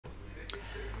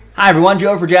Hi everyone,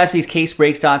 Joe for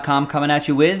JaspysCaseBreaks.com coming at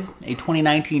you with a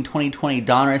 2019-2020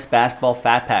 Donruss Basketball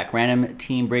Fat Pack, random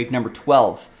team break number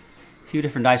 12. A few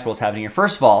different dice rolls happening here.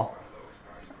 First of all,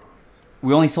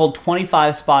 we only sold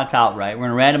 25 spots outright. We're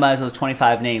going to randomize those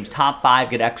 25 names. Top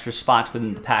 5 get extra spots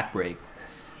within the pack break.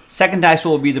 Second dice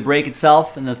roll will be the break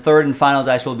itself, and the third and final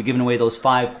dice roll will be giving away those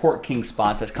 5 Court King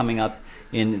spots that's coming up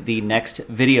in the next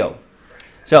video.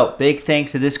 So, big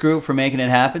thanks to this group for making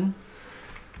it happen.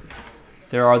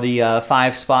 There are the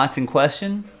 5 spots in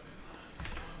question.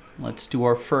 Let's do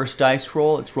our first dice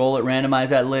roll. Let's roll it, randomize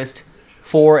that list.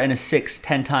 4 and a 6,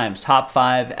 10 times. Top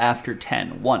 5 after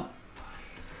 10. 1,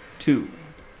 2,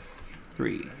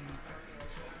 3,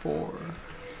 4,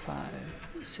 5,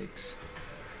 6,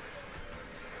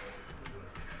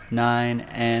 9,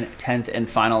 and 10th and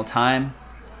final time.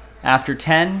 After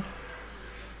 10,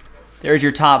 there's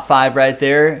your top 5 right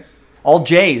there. All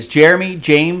J's. Jeremy,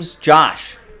 James,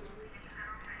 Josh.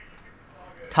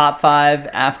 Top 5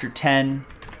 after 10.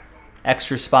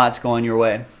 Extra spots going your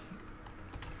way.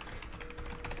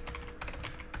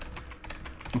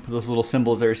 I'll put those little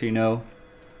symbols there so you know.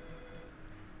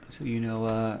 So you know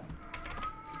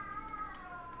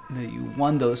that you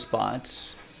won those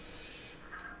spots.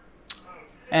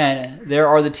 And there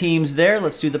are the teams there.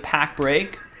 Let's do the pack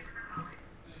break.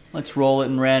 Let's roll it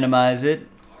and randomize it.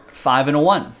 5 and a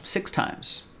 1, 6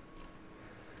 times.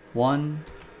 1,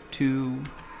 2,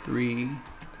 3,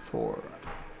 4,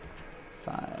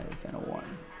 5, and a 1.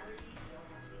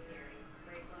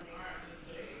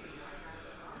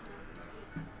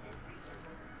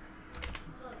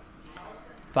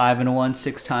 Five and a 1,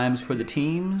 6 times for the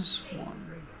teams.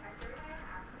 1,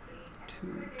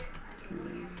 2, 3,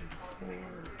 4, 1.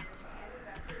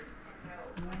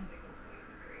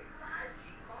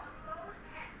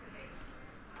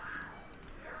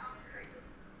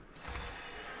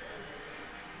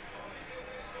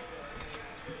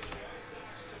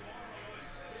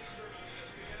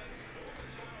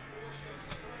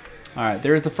 All right,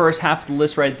 there's the first half of the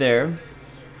list right there.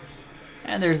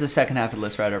 And there's the second half of the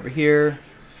list right over here.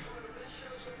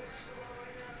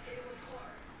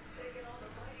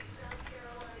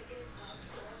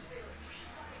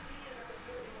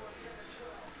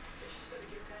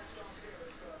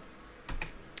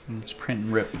 Let's print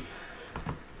and rip.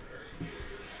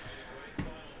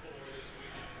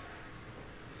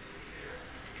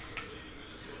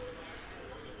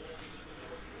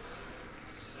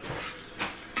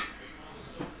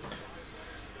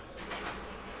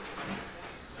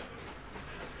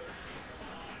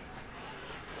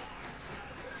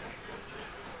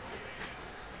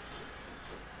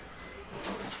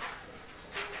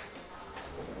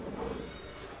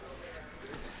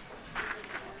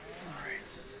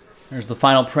 There's the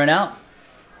final printout.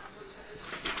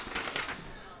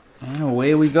 And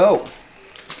away we go.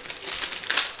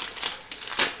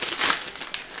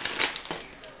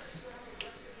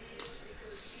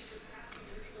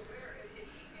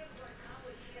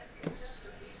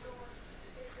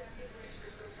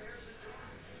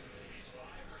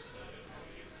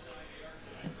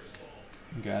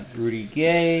 We got Rudy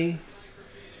Gay,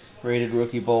 Rated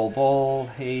Rookie Bol,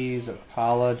 Hayes,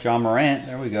 Apala, John Morant.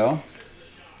 There we go.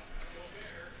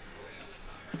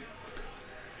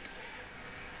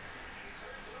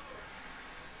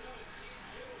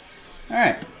 All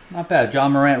right, not bad.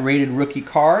 John Morant rated rookie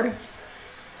card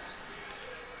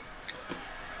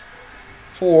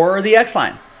for the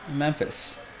X-Line in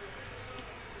Memphis.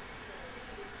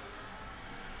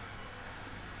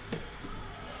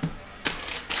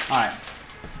 All right,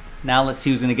 now let's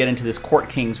see who's going to get into this Court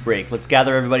Kings break. Let's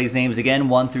gather everybody's names again,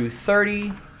 1 through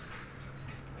 30.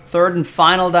 Third and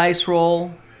final dice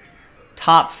roll,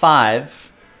 top 5.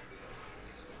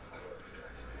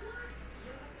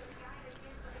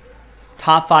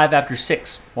 Top 5 after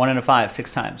 6. 1 and a 5,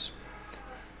 6 times.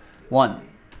 1,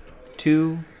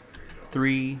 2,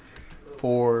 3,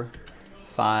 4,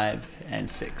 5, and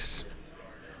 6.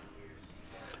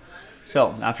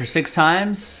 So after 6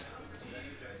 times,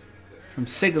 from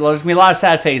 6, there's gonna be a lot of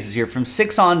sad faces here. From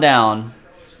 6 on down,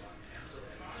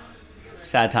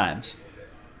 sad times.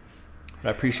 But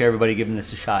I appreciate everybody giving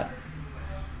this a shot.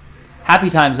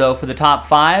 Happy times though for the top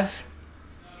 5.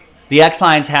 The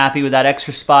X-Line's happy with that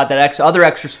extra spot, that other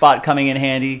extra spot coming in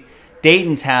handy.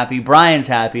 Dayton's happy, Brian's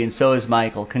happy, and so is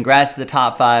Michael. Congrats to the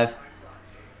top 5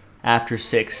 after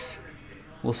 6.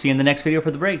 We'll see you in the next video for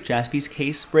the break.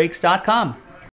 JaspysCaseBreaks.com.